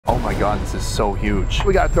God, this is so huge.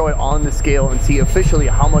 We gotta throw it on the scale and see officially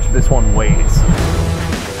how much this one weighs.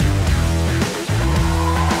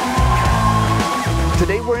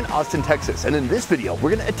 Today we're in Austin, Texas, and in this video, we're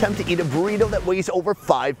gonna attempt to eat a burrito that weighs over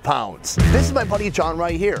 5 pounds. This is my buddy John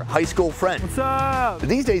right here, high school friend. What's up?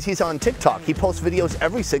 These days he's on TikTok. He posts videos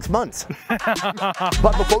every 6 months.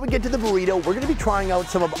 But before we get to the burrito, we're gonna be trying out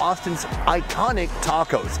some of Austin's iconic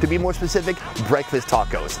tacos. To be more specific, breakfast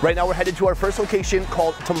tacos. Right now we're headed to our first location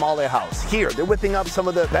called Tamale House. Here, they're whipping up some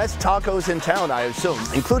of the best tacos in town, I assume,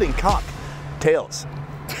 including cocktails.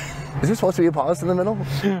 Is there supposed to be a pause in the middle?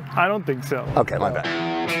 I don't think so. Okay, my bad.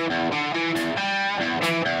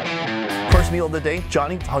 First meal of the day.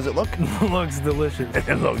 Johnny, how's it look? Looks delicious.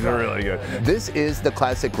 It looks really good. This is the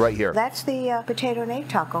classic right here. That's the potato and egg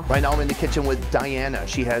taco. Right now I'm in the kitchen with Diana.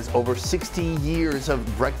 She has over 60 years of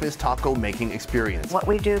breakfast taco making experience. What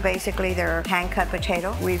we do basically, they're hand-cut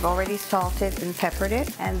potato. We've already salted and peppered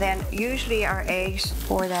it. And then usually our eggs,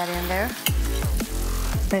 pour that in there.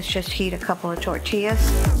 Let's just heat a couple of tortillas.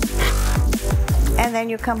 And then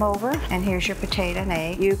you come over, and here's your potato and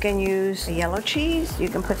egg. You can use yellow cheese, you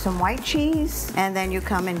can put some white cheese, and then you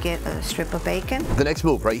come and get a strip of bacon. The next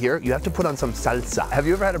move right here, you have to put on some salsa. Have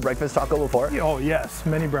you ever had a breakfast taco before? Oh yes,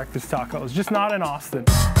 many breakfast tacos, just not in Austin.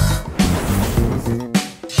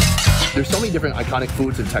 There's so many different iconic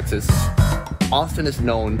foods in Texas. Austin is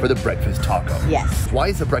known for the breakfast taco. Yes. Why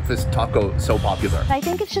is the breakfast taco so popular? I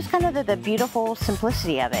think it's just kind of the beautiful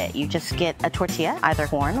simplicity of it. You just get a tortilla, either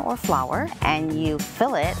corn or flour, and you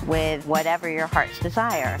fill it with whatever your heart's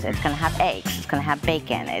desire. It's going to have eggs, it's going to have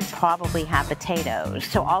bacon, it's probably have potatoes.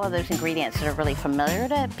 So all of those ingredients that are really familiar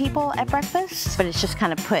to people at breakfast, but it's just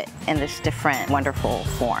kind of put in this different, wonderful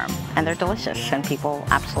form. And they're delicious, and people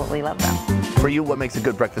absolutely love them. For you, what makes a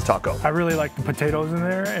good breakfast taco? I really like the potatoes in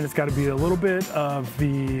there, and it's got to be a little bit of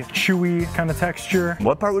the chewy kind of texture.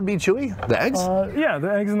 What part would be chewy? The eggs? Yeah,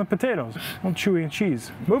 the eggs and the potatoes. A little chewy and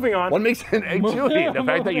cheese. Moving on. What makes an egg chewy? The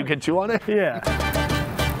fact that you can chew on it? Yeah.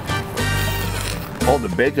 Oh,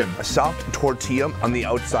 the bacon. A soft tortilla on the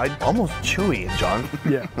outside, almost chewy, John.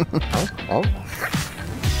 Yeah. Oh.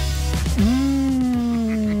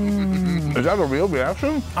 Is that a real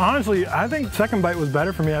reaction? Honestly, I think second bite was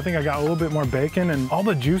better for me. I think I got a little bit more bacon and all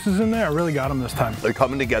the juices in there. I really got them this time. They're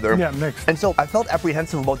coming together. Yeah, mixed. And so I felt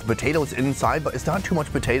apprehensive about the potatoes inside, but it's not too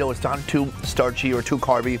much potato. It's not too starchy or too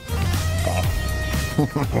carby.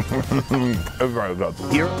 It's very good.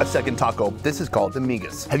 Here, a second taco. This is called the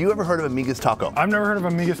migas. Have you ever heard of a migas taco? I've never heard of a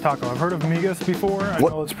migas taco. I've heard of migas before. I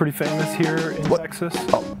know it's pretty famous here in Texas.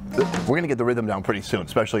 Oh, we're gonna get the rhythm down pretty soon,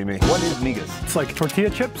 especially me. What is migas? It's like tortilla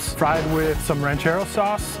chips fried with some ranchero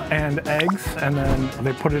sauce and eggs, and then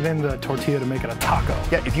they put it in the tortilla to make it a taco.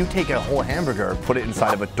 Yeah, if you take a whole hamburger, put it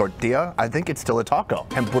inside of a tortilla, I think it's still a taco.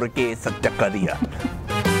 Hamburguesa taqueria.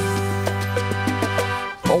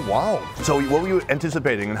 Oh, wow. So what were you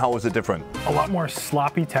anticipating, and how was it different? A lot more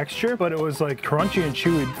sloppy texture, but it was like crunchy and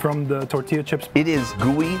chewy from the tortilla chips. It is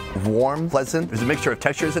gooey, warm, pleasant. There's a mixture of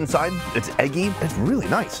textures inside. It's eggy. It's really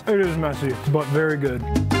nice. It is messy, but very good.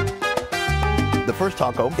 The first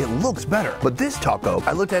taco, it looks better. But this taco,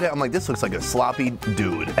 I looked at it, I'm like, this looks like a sloppy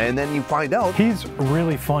dude. And then you find out he's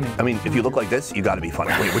really funny. I mean, if you look like this, you gotta be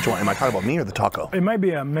funny. Wait, which one? Am I talking about me or the taco? It might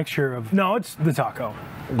be a mixture of, no, it's the taco.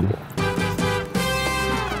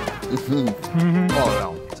 Oh,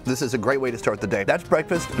 no. This is a great way to start the day. That's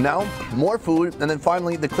breakfast. Now, more food, and then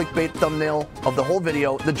finally, the clickbait thumbnail of the whole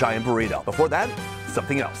video, the giant burrito. Before that,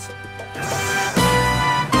 something else.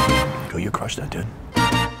 Go, you crushed that, dude.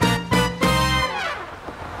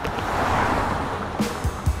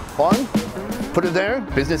 Juan, put it there.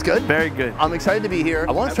 Business good? Very good. I'm excited to be here.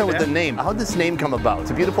 I want to start with the name. How'd this name come about?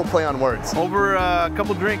 It's a beautiful play on words. Over a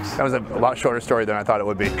couple drinks. That was a lot shorter story than I thought it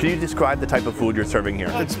would be. Can you describe the type of food you're serving here?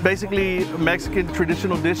 It's basically Mexican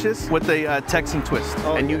traditional dishes with a Texan twist.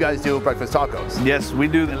 And you guys do breakfast tacos? Yes, we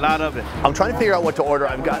do a lot of it. I'm trying to figure out what to order.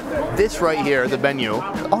 I've got this right here, the menu.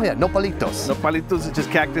 Oh yeah, nopalitos. Nopalitos is just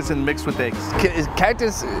cactus and mixed with eggs.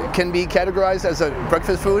 Cactus can be categorized as a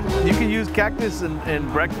breakfast food? You can use cactus in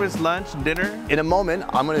breakfast, lunch, dinner. In a moment,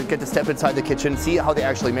 I'm gonna get to step inside the kitchen, see how they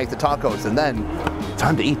actually make the tacos, and then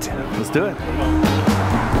time to eat. Let's do it.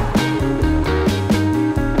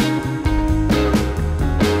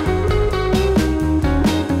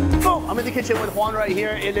 I'm in the kitchen with Juan right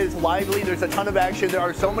here. It is lively. There's a ton of action. There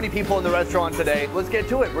are so many people in the restaurant today. Let's get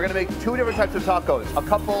to it. We're gonna make two different types of tacos. A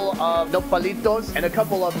couple of nopalitos and a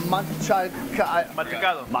couple of Machacado.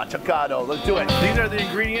 Machacado. Let's do it. These are the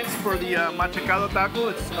ingredients for the machacado taco.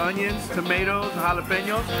 It's onions, tomatoes,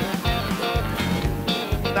 jalapenos.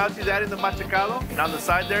 Now she's adding the machacado. And on the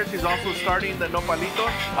side there, she's also starting the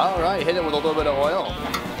nopalitos. All right, hit it with a little bit of oil.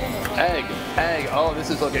 this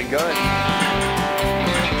is looking good.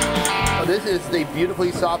 This is the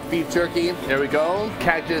beautifully soft beef jerky. There we go.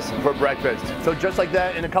 Cactus for breakfast. So just like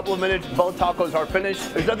that, in a couple of minutes, both tacos are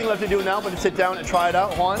finished. There's nothing left to do now but to sit down and try it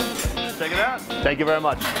out. Juan, Check it out. thank you very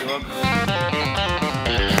much. You're welcome.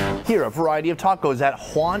 Here, a variety of tacos at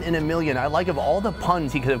Juan in a Million. I like of all the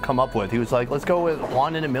puns he could have come up with. He was like, let's go with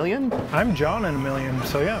Juan in a Million. I'm John in a million,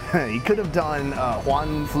 so yeah. He could have done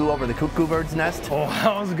Juan flew over the cuckoo bird's nest. Oh,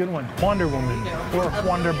 that was a good one. Wonder Woman or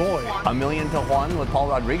Wonder Boy. A Million to Juan with Paul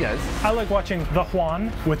Rodriguez. I like watching The Juan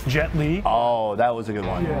with Jet Li. Oh, that was a good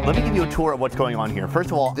one. Yeah. Let me give you a tour of what's going on here.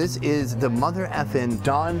 First of all, this is the mother effing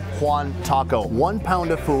Don Juan taco. 1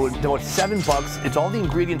 pound of food, about $7. It's all the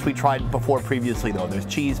ingredients we tried before previously though. There's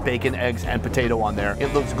cheese, bacon, eggs, and potato on there.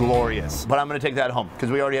 It looks glorious. But I'm gonna take that home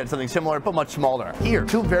because we already had something similar but much smaller. Here,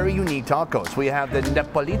 two very unique tacos. We have the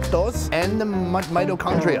Nepalitos and the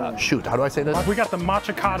mitochondria. Shoot, how do I say this? We got the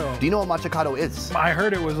machacado. Do you know what machacado is? I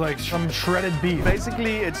heard it was like some shredded beef.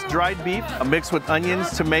 Basically, it's dried beef mixed with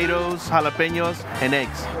onions, tomatoes, jalapenos, and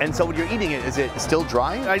eggs. And so when you're eating it, is it still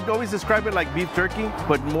dry? I always describe it like beef jerky,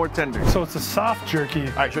 but more tender. So it's a soft jerky.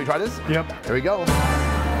 All right, should we try this? Yep. Here we go.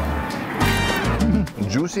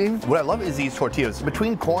 Juicy. What I love is these tortillas.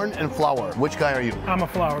 Between corn and flour, which guy are you? I'm a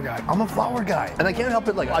flour guy. I'm a flour guy. And I can't help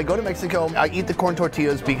it, like, I go to Mexico, I eat the corn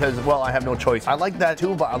tortillas because, well, I have no choice. I like that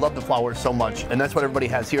too, but I love the flour so much. And that's what everybody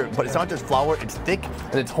has here. But it's not just flour, it's thick,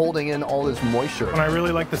 and it's holding in all this moisture. And I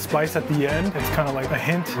really like the spice at the end. It's kind of like a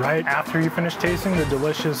hint right after you finish tasting the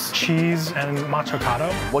delicious cheese and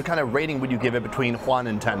machacado. What kind of rating would you give it between Juan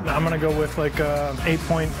and 10? I'm gonna go with like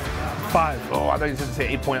 8.5. Oh, I thought you were going to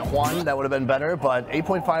say 8.1. That would have been better, but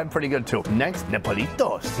 8.5, pretty good too. Next,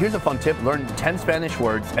 Nepalitos. Here's a fun tip. Learn 10 Spanish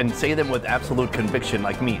words and say them with absolute conviction,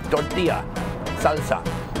 like me. Tortilla, salsa,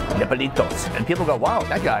 Nepalitos. And people go, wow,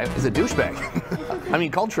 that guy is a douchebag. I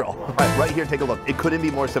mean, cultural. All right here, take a look. It couldn't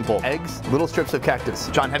be more simple. Eggs, little strips of cactus.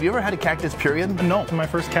 John, have you ever had a cactus period? No, my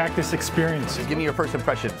first cactus experience. Give me your first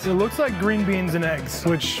impressions. It looks like green beans and eggs,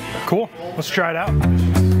 which, cool. Let's try it out.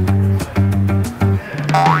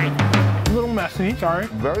 A little messy, sorry.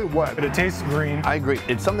 Very wet. But it tastes green. I agree.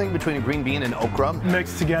 It's something between a green bean and okra.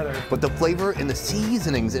 Mixed together. But the flavor and the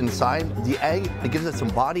seasonings inside, the egg, it gives it some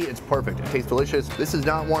body. It's perfect. It tastes delicious. This is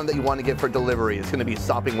not one that you want to get for delivery. It's going to be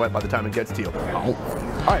sopping wet by the time it gets to you. Oh.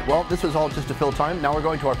 All right, well, this was all just to fill time. Now we're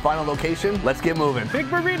going to our final location. Let's get moving. Big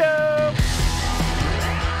burrito!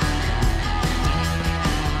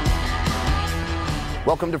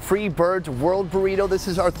 Welcome to Freebirds World Burrito. This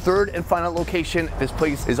is our third and final location. This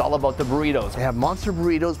place is all about the burritos. They have monster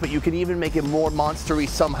burritos, but you can even make it more monstery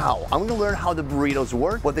somehow. I'm gonna learn how the burritos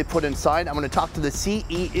work, what they put inside. I'm gonna talk to the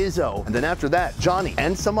CEO. And then after that, Johnny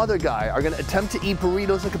and some other guy are gonna attempt to eat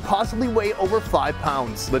burritos that could possibly weigh over 5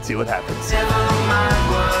 pounds. Let's see what happens.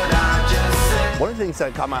 One of the things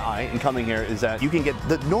that caught my eye in coming here is that you can get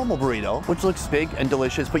the normal burrito, which looks big and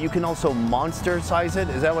delicious, but you can also monster size it.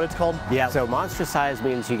 Is that what it's called? Yeah, so monster size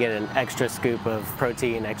means you get an extra scoop of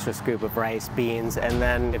protein, extra scoop of rice, beans, and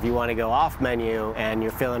then if you want to go off menu and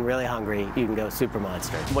you're feeling really hungry, you can go super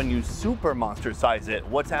monster. When you super monster size it,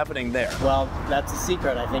 what's happening there? Well, that's a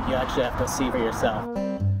secret. I think you actually have to see for yourself.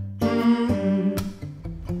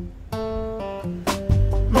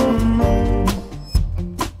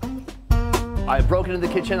 I've broken into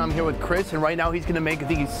the kitchen. I'm here with Chris, and right now he's gonna make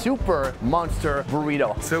the super monster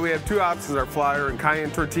burrito. So we have two options, our flour and cayenne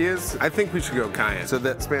tortillas. I think we should go cayenne. So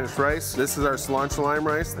that Spanish rice, this is our cilantro lime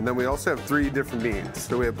rice, and then we also have 3 different beans.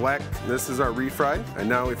 So we have black, this is our refried, and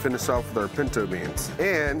now we finish off with our pinto beans.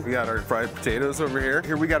 And we got our fried potatoes over here.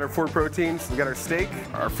 Here we got our 4 proteins. We got our steak,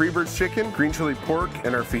 our Freebirds chicken, green chili pork,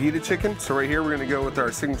 and our fajita chicken. So right here we're gonna go with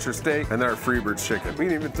our signature steak and then our Freebirds chicken. We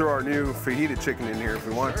can even throw our new fajita chicken in here if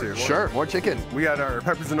we want to. Sure, more chicken. We got our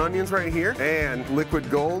peppers and onions right here, and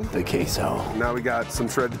liquid gold. The queso. Now we got some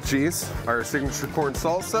shredded cheese, our signature corn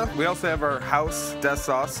salsa. We also have our house death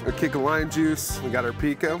sauce, a kick of lime juice. We got our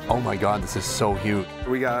pico. Oh my God, this is so huge.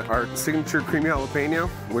 We got our signature creamy jalapeno,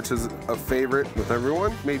 which is a favorite with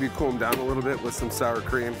everyone. Maybe cool them down a little bit with some sour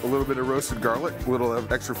cream, a little bit of roasted garlic, a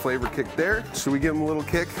little extra flavor kick there. Should we give them a little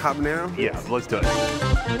kick, habanero? Yeah, let's do it.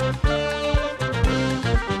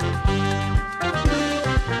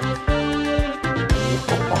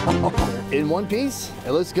 In one piece,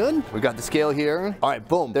 it looks good. We got the scale here. All right,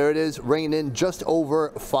 boom, there it is, reining in just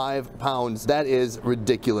over 5 pounds. That is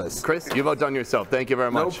ridiculous. Chris, you've outdone yourself. Thank you very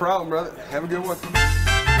much. No problem, brother. Have a good one.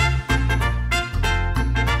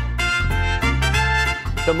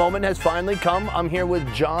 The moment has finally come. I'm here with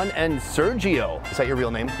John and Sergio. Is that your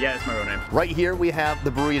real name? Yeah, it's my real name. Right here we have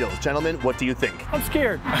the burritos. Gentlemen, what do you think? I'm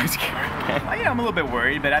scared. I'm scared. Yeah, I'm a little bit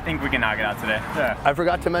worried, but I think we can knock it out today. Yeah. I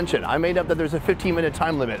forgot to mention, I made up that there's a 15-minute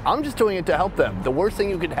time limit. I'm just doing it to help them. The worst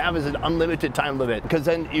thing you could have is an unlimited time limit, because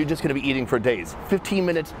then you're just gonna be eating for days. 15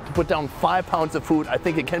 minutes to put down 5 pounds of food. I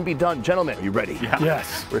think it can be done. Gentlemen, are you ready? Yeah.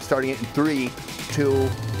 Yes. We're starting it in 3, 2,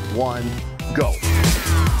 1, go.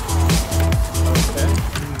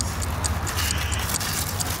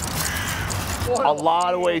 A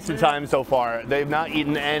lot of wasted time so far. They've not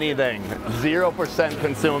eaten anything. 0%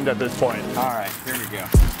 consumed at this point. All right, here we go.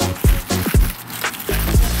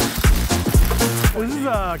 This is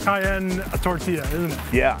a cayenne tortilla, isn't it?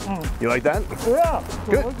 Yeah. You like that? Yeah.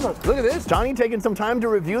 Good. Look at this. Johnny taking some time to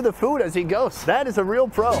review the food as he goes. That is a real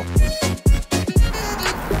pro.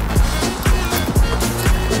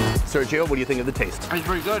 Sergio, what do you think of the taste? It's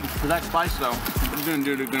pretty good. For that spice, though, it's gonna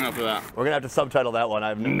do good enough for that. We're gonna have to subtitle that one. I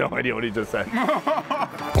have no idea what he just said.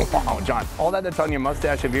 Oh, John, all that's on your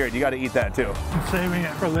mustache and beard, you gotta eat that too. I'm saving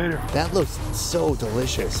it for later. That looks so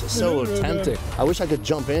delicious, so tempting. I wish I could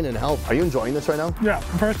jump in and help. Are you enjoying this right now? Yeah,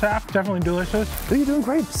 first half, definitely delicious. You're doing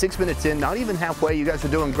great. 6 minutes in, not even halfway, you guys are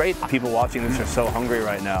doing great. People watching this are so hungry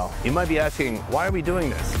right now. You might be asking, why are we doing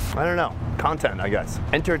this? I don't know. Content, I guess.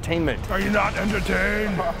 Entertainment. Are you not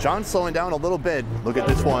entertained? John's slowing down a little bit. Look at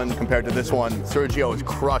this one compared to this one. Sergio is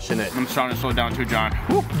crushing it. I'm starting to slow down too, John.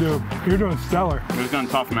 Dude, you're doing stellar. It's going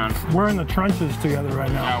tough, man. We're in the trenches together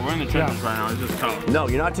right now. Yeah, we're in the trenches right now. It's just tough. No,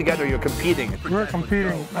 you're not together, you're competing. We're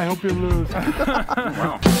competing. I hope you lose.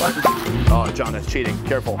 Wow. Oh, John, that's cheating.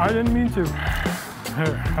 Careful. I didn't mean to.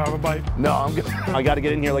 Here, have a bite. No, I gotta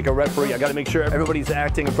get in here like a referee. I gotta make sure everybody's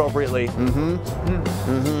acting appropriately.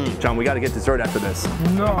 John, we gotta get dessert after this.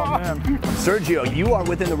 No, man. Sergio, you are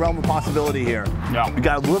within the realm of possibility here. Yeah. We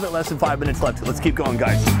got a little bit less than 5 minutes left. Let's keep going,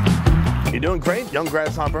 guys. You're doing great, young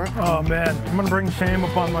grasshopper. Oh, man. I'm gonna bring shame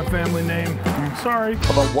upon my family name. I'm sorry.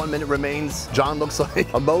 About 1 minute remains. John looks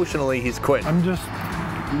like emotionally he's quit. I'm just...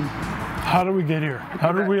 How do we get here?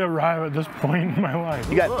 How did we arrive at this point in my life?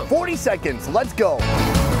 You got 40 seconds. Let's go.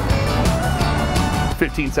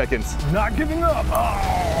 15 seconds. Not giving up.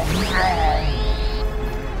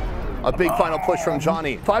 A big final push from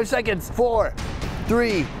Johnny. 5 seconds. 4,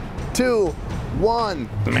 3, 2, 1.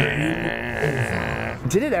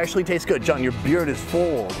 Did it actually taste good? John, your beard is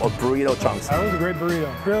full of burrito chunks. That was a great burrito.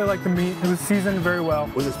 Really like the meat. It was seasoned very well.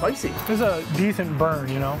 Was it spicy? It was a decent burn,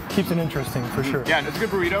 you know? Keeps it interesting for sure. Yeah, it's a good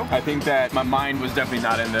burrito. I think that my mind was definitely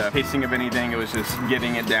not in the tasting of anything. It was just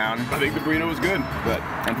getting it down. I think the burrito was good, but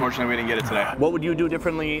unfortunately we didn't get it today. What would you do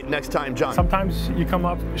differently next time, John? Sometimes you come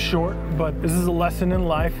up short, but this is a lesson in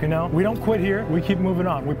life, you know? We don't quit here. We keep moving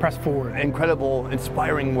on. We press forward. Incredible,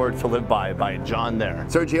 inspiring words to live by John there.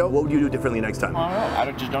 Sergio, what would you do differently next time? I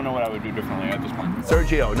just don't know what I would do differently at this point.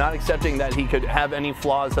 Sergio, not accepting that he could have any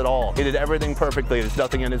flaws at all. He did everything perfectly. There's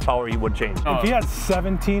nothing in his power he would change. If he had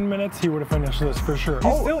 17 minutes, he would have finished this for sure.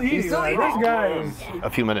 He's still eating. This guy is... A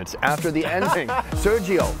few minutes after the ending.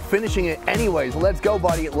 Sergio finishing it anyways. Let's go,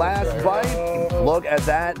 buddy. Last bite. Look at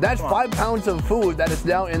that. That's 5 pounds of food that is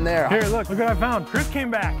now in there. Here, look what I found. Chris came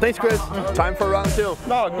back. Thanks, Chris. Time for round 2.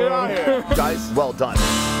 No, get out here. Guys, well done.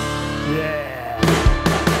 Yeah.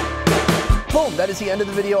 Boom, that is the end of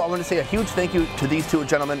the video. I want to say a huge thank you to these two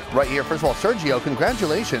gentlemen right here. First of all, Sergio,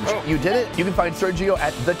 congratulations. You did it. You can find Sergio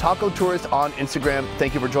at The Taco Tourist on Instagram.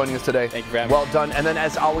 Thank you for joining us today. Thank you for having me. Well done. And then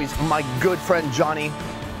as always, my good friend Johnny.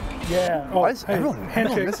 Yeah. Oh, Why is hey, everyone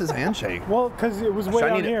misses a handshake? Well, because it was way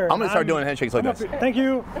out here. I'm going to start doing handshakes like this. Thank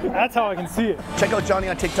you. That's how I can see it. Check out Johnny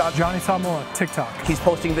on TikTok. Johnny Samoa, TikTok. He's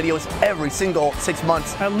posting videos every single 6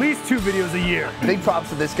 months. At least 2 videos a year. Big props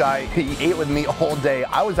to this guy. He ate with me all day.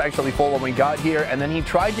 I was actually full when we got here, and then he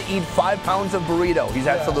tried to eat 5 pounds of burrito. He's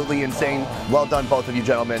absolutely insane. Well done, both of you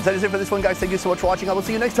gentlemen. That is it for this one, guys. Thank you so much for watching. I will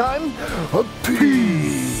see you next time.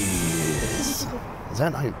 Peace. Is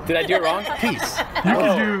that how you... Did I do it wrong? Peace. You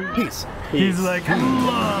can do... Peace. He's like,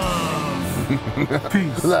 love.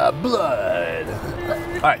 Peace. The blood.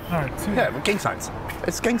 All right. See Yeah, gang signs.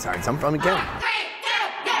 It's gang signs. I'm from a gang.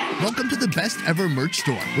 Welcome to the Best Ever merch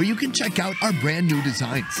store, where you can check out our brand new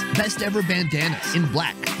designs. Best Ever bandanas in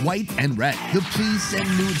black, white, and red. The Please Send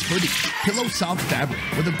Nudes hoodie, pillow soft fabric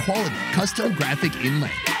with a quality custom graphic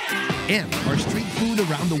inlay. And our street food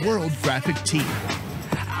around the world graphic tee.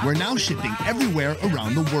 We're now shipping everywhere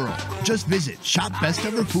around the world. Just visit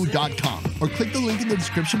shopbesteverfood.com or click the link in the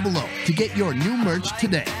description below to get your new merch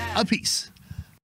today. A peace.